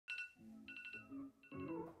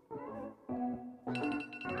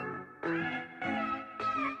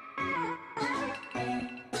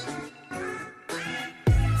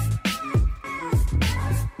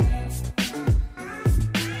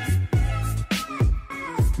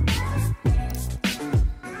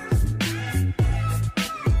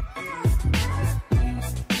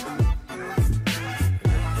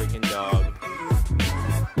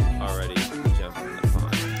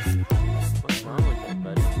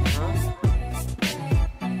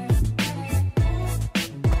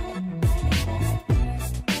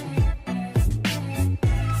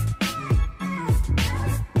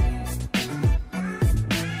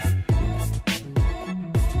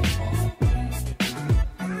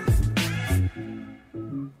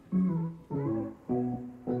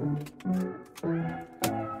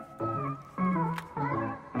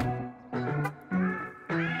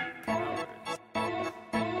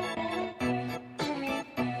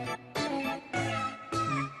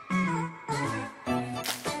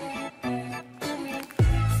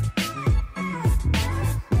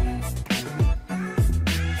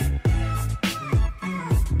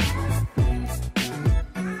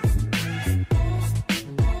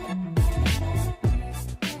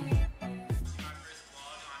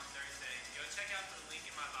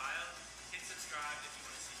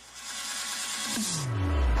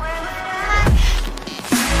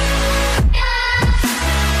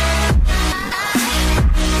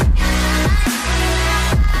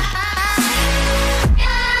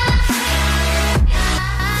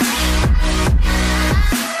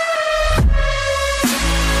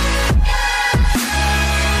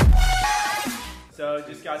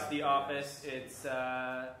just got to the office. It's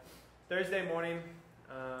Thursday morning,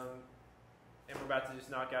 and we're about to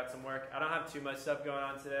just knock out some work. I don't have too much stuff going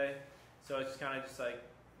on today, so it's kind of just like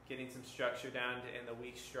getting some structure down to end the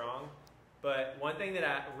week strong. But one thing that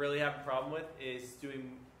I really have a problem with is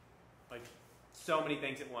doing like so many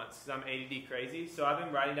things at once because I'm ADD crazy. So I've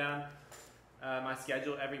been writing down my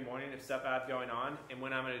schedule every morning of stuff I have going on and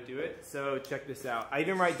when I'm going to do it. So check this out. I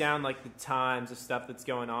even write down like the times of stuff that's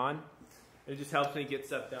going on. It just helps me get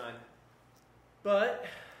stuff done. But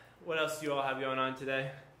what else do you all have going on today?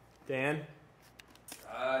 Dan?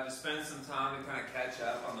 Just spend some time to kind of catch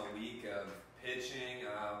up on the week of pitching.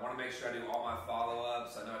 Want to make sure I do all my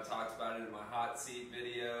follow-ups. I know I talked about it in my hot seat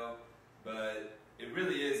video, but it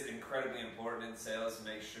really is incredibly important in sales to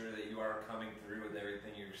make sure that you are coming through with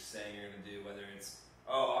everything you're saying you're going to do, whether it's,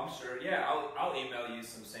 oh, I'm sure, yeah, I'll email you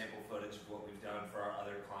some sample footage of what we've done for our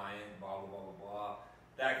other client, blah, blah, blah, blah, blah,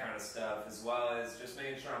 that kind of stuff, as well as just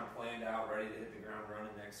making sure I'm planned out, ready to hit the ground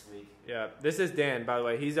running next week. Yeah, this is Dan, by the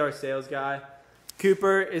way. He's our sales guy.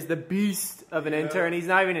 Cooper is the beast of an intern. He's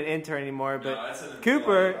not even an intern anymore, but no,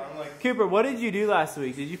 Cooper, what did you do last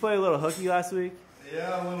week? Did you play a little hooky last week?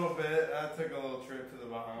 Yeah, a little bit. I took a little trip to the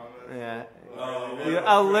Bahamas. Yeah.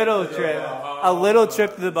 A little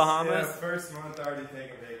trip to the Bahamas. Yeah, first month already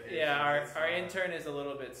taking vacation. Yeah, our intern is a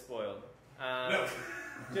little bit spoiled. No.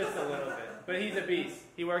 Just a little bit. But he's a beast.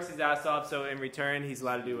 He works his ass off, so in return, he's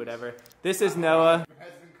allowed to do whatever. This is Noah.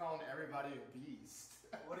 Has been calling everybody a beast.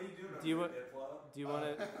 What are you doing? Do you want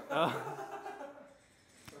to? Oh.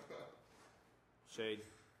 Shade.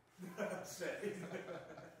 Shade.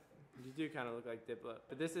 You do kind of look like Diplo.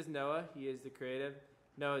 But this is Noah. He is the creative.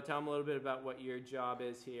 Noah, tell him a little bit about what your job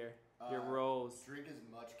is here. Your roles. Drink as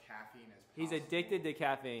much caffeine as possible. He's addicted to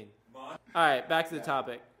caffeine. All right, back to the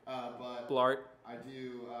topic. But Blart. I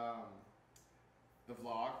do the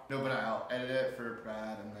vlog. No, but I'll edit it for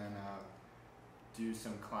Brad and then do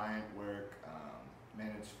some client work,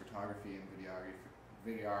 manage photography and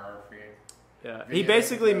videography. Yeah, he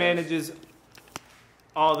basically manages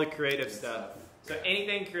all the creative stuff. So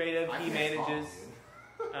anything creative, he manages.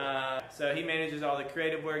 So he manages all the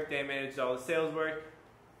creative work. They manage all the sales work.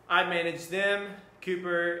 I manage them.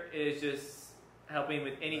 Cooper is just helping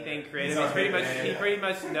with anything creative. He pretty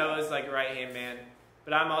much knows like right hand man.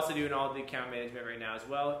 But I'm also doing all the account management right now as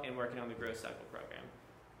well and working on the growth cycle program.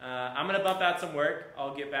 I'm gonna bump out some work.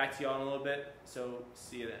 I'll get back to y'all in a little bit. So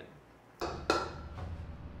see you then.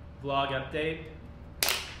 Vlog update.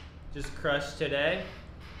 Just crushed today.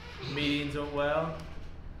 Meetings went well.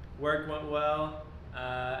 Work went well.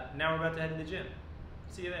 Now we're about to head to the gym.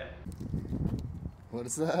 See you there. What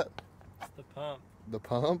is that? It's the pump. The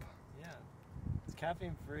pump? Yeah. It's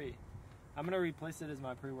caffeine free. I'm gonna replace it as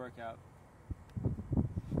my pre-workout.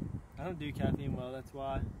 I don't do caffeine well, that's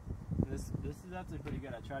why. This is actually pretty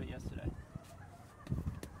good. I tried it yesterday.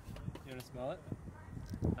 You wanna smell it?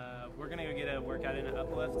 We're gonna go get a workout in an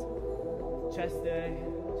uplift. Chest day,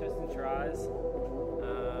 chest and tries.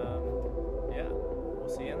 Yeah, we'll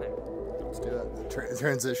see you in there. Let's do that.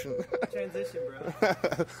 Transition. Transition,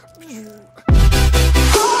 bro.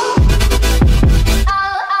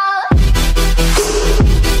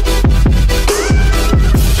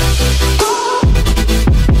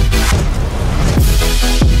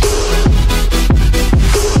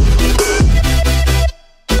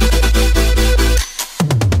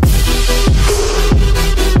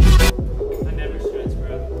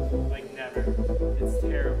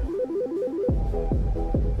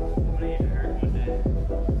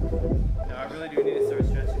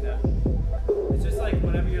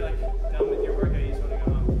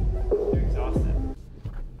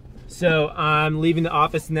 So I'm leaving the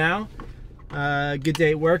office now. Good day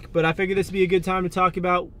at work, but I figured this would be a good time to talk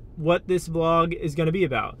about what this vlog is going to be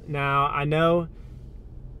about. Now, I know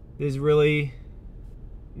there's really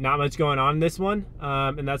not much going on in this one,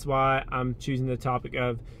 and that's why I'm choosing the topic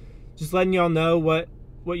of just letting y'all know what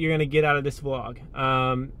you're going to get out of this vlog.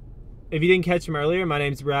 If you didn't catch him earlier, my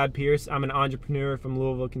name's Brad Pierce. I'm an entrepreneur from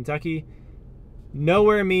Louisville, Kentucky.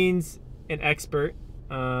 Nowhere means an expert.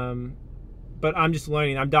 But I'm just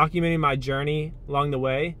learning. I'm documenting my journey along the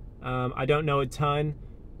way. I don't know a ton,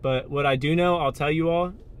 but what I do know, I'll tell you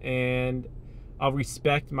all, and I'll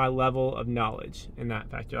respect my level of knowledge in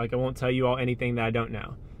that factor. Like, I won't tell you all anything that I don't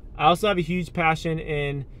know. I also have a huge passion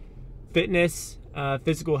in fitness,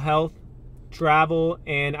 physical health, travel,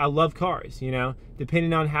 and I love cars, you know.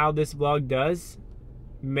 Depending on how this vlog does,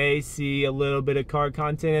 may see a little bit of car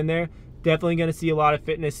content in there. Definitely going to see a lot of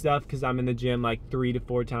fitness stuff because I'm in the gym like 3 to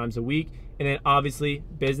 4 times a week. And then obviously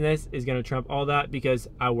business is going to trump all that because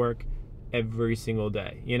I work every single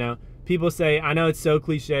day, you know. people say, I know it's so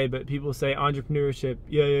cliche, but people say entrepreneurship,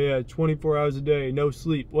 yeah, 24 hours a day, no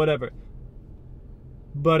sleep, whatever.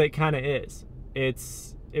 But it kind of is.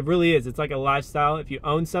 It really is. It's like a lifestyle. If you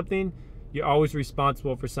own something, you're always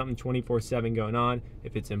responsible for something 24/7 going on.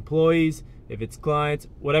 If it's employees, if it's clients,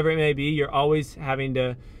 whatever it may be, you're always having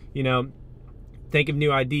to, you know, think of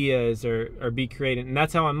new ideas or be creative. And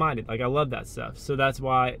that's how I'm minded. Like, I love that stuff. So that's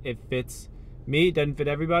why it fits me. It doesn't fit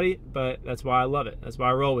everybody, but that's why I love it. That's why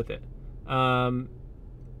I roll with it.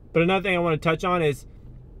 But another thing I want to touch on is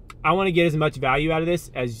I want to get as much value out of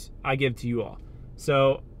this as I give to you all.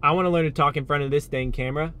 So I want to learn to talk in front of this dang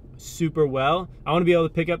camera super well. I want to be able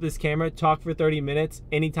to pick up this camera, talk for 30 minutes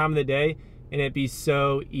any time of the day, and it be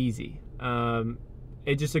so easy.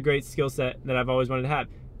 It's just a great skill set that I've always wanted to have.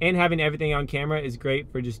 And having everything on camera is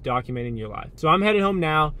great for just documenting your life. So I'm headed home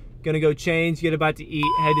now, gonna go change, get about to eat,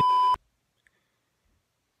 head to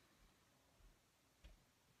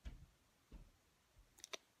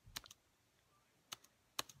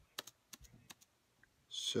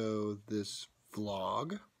So this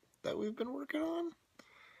vlog that we've been working on,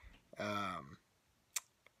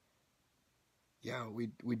 yeah,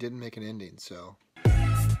 we didn't make an ending, so